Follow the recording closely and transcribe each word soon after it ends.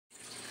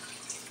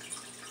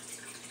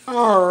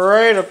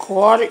Alright,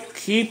 Aquatic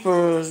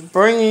Keepers,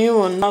 bringing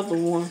you another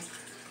one.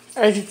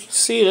 As you can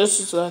see, this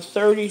is a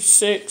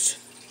 36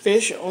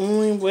 fish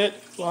only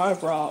with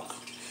live rock.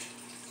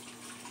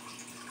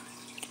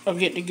 I'll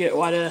get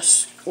why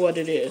that's what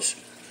it is.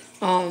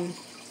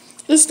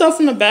 This stuff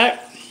in the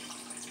back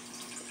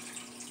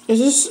is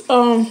this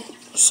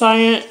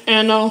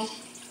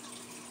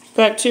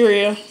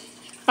cyanobacteria.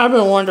 I've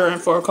been wondering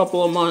for a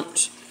couple of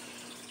months.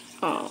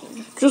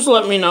 Just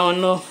let me know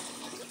in the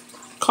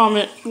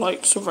comment,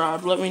 like,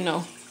 subscribe, let me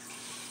know.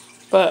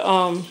 But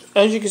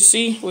as you can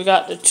see, we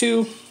got the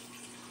two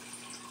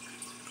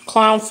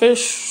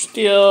clownfish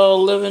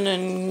still living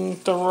and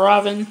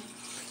thriving.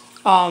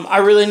 I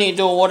really need to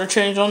do a water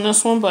change on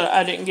this one, but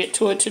I didn't get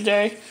to it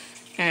today.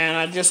 And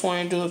I just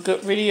want to do a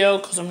good video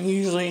because I'm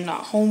usually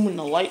not home when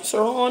the lights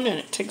are on, and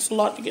it takes a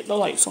lot to get the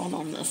lights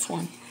on this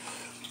one.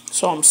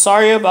 So I'm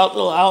sorry about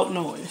the loud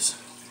noise.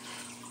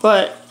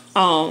 But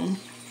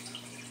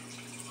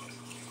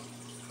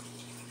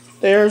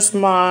there's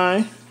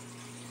my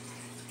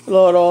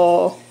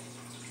little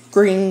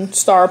green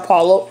star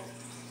polyp,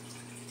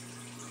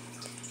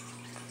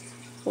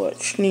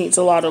 which needs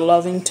a lot of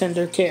loving,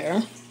 tender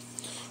care.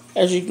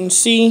 As you can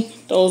see,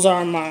 those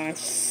are my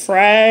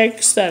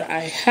frags that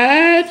I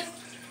had,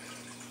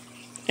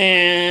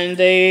 and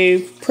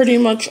they pretty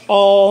much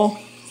all,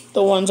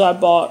 the ones I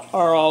bought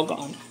are all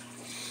gone.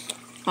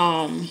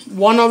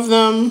 One of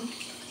them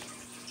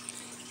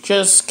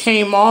just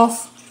came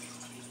off.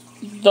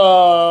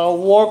 The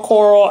war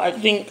coral, I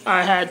think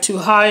I had too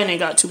high and it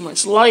got too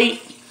much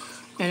light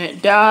and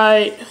it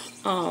died.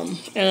 And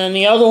then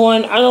the other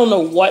one, I don't know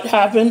what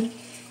happened,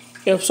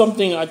 if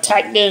something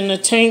attacked it in the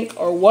tank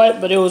or what,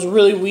 but it was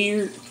really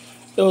weird.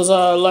 It was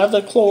a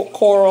leather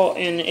coral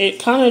and it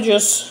kind of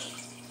just,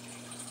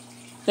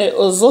 it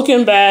was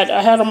looking bad.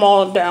 I had them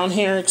all down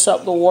here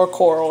except the war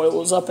coral. It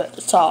was up at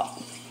the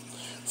top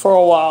for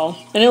a while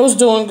and it was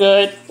doing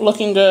good,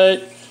 looking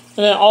good, and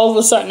then all of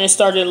a sudden it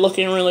started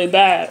looking really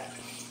bad.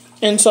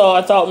 And so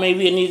I thought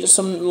maybe it needed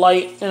some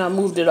light, and I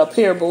moved it up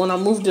here. But when I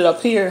moved it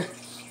up here,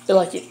 it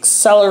like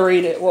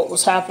accelerated what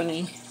was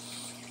happening,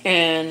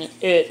 and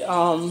it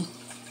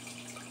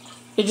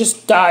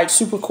just died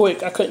super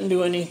quick. I couldn't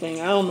do anything.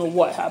 I don't know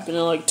what happened.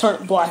 It like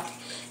turned black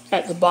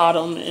at the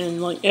bottom,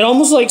 and like it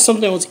almost like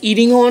something was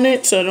eating on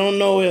it. So I don't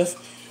know if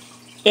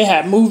it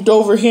had moved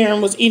over here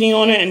and was eating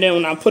on it, and then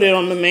when I put it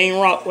on the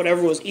main rock,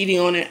 whatever was eating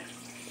on it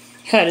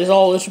had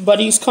all its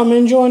buddies come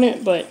and join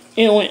it. But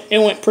it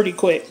went pretty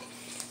quick.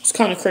 It's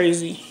kind of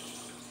crazy.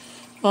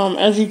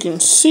 As you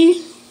can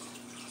see,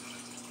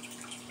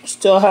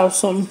 still have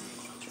some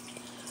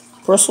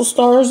bristle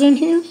stars in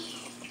here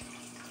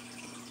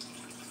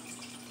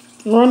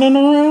running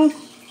around.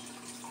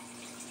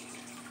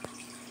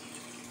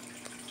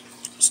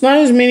 It's not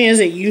as many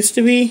as it used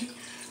to be.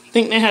 I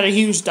think they had a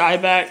huge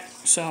dieback,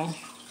 so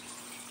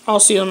I'll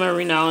see them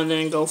every now and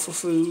then go for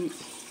food.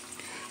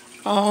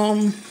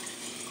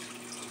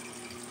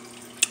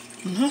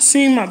 I'm not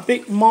seeing my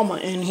big mama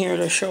in here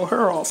to show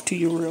her off to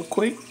you real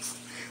quick.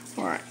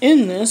 Or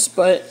in this,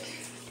 but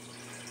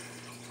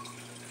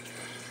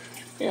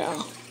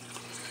yeah.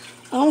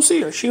 I don't see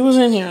her. She was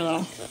in here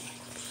though.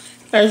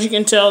 As you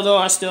can tell though,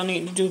 I still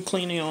need to do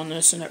cleaning on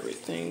this and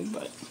everything,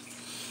 but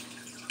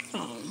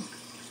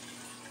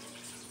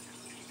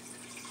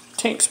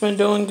tank's been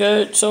doing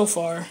good so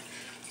far.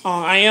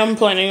 I am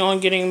planning on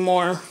getting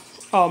more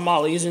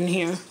mollies in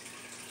here.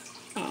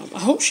 I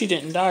hope she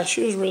didn't die.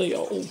 She was really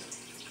old.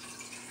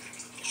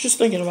 Just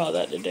thinking about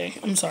that today.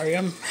 I'm sorry,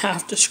 I'm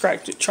half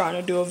distracted trying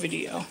to do a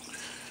video.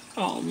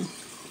 But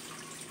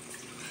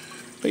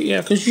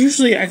yeah, because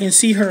usually I can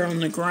see her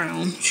on the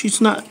ground. She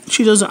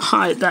doesn't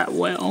hide that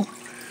well.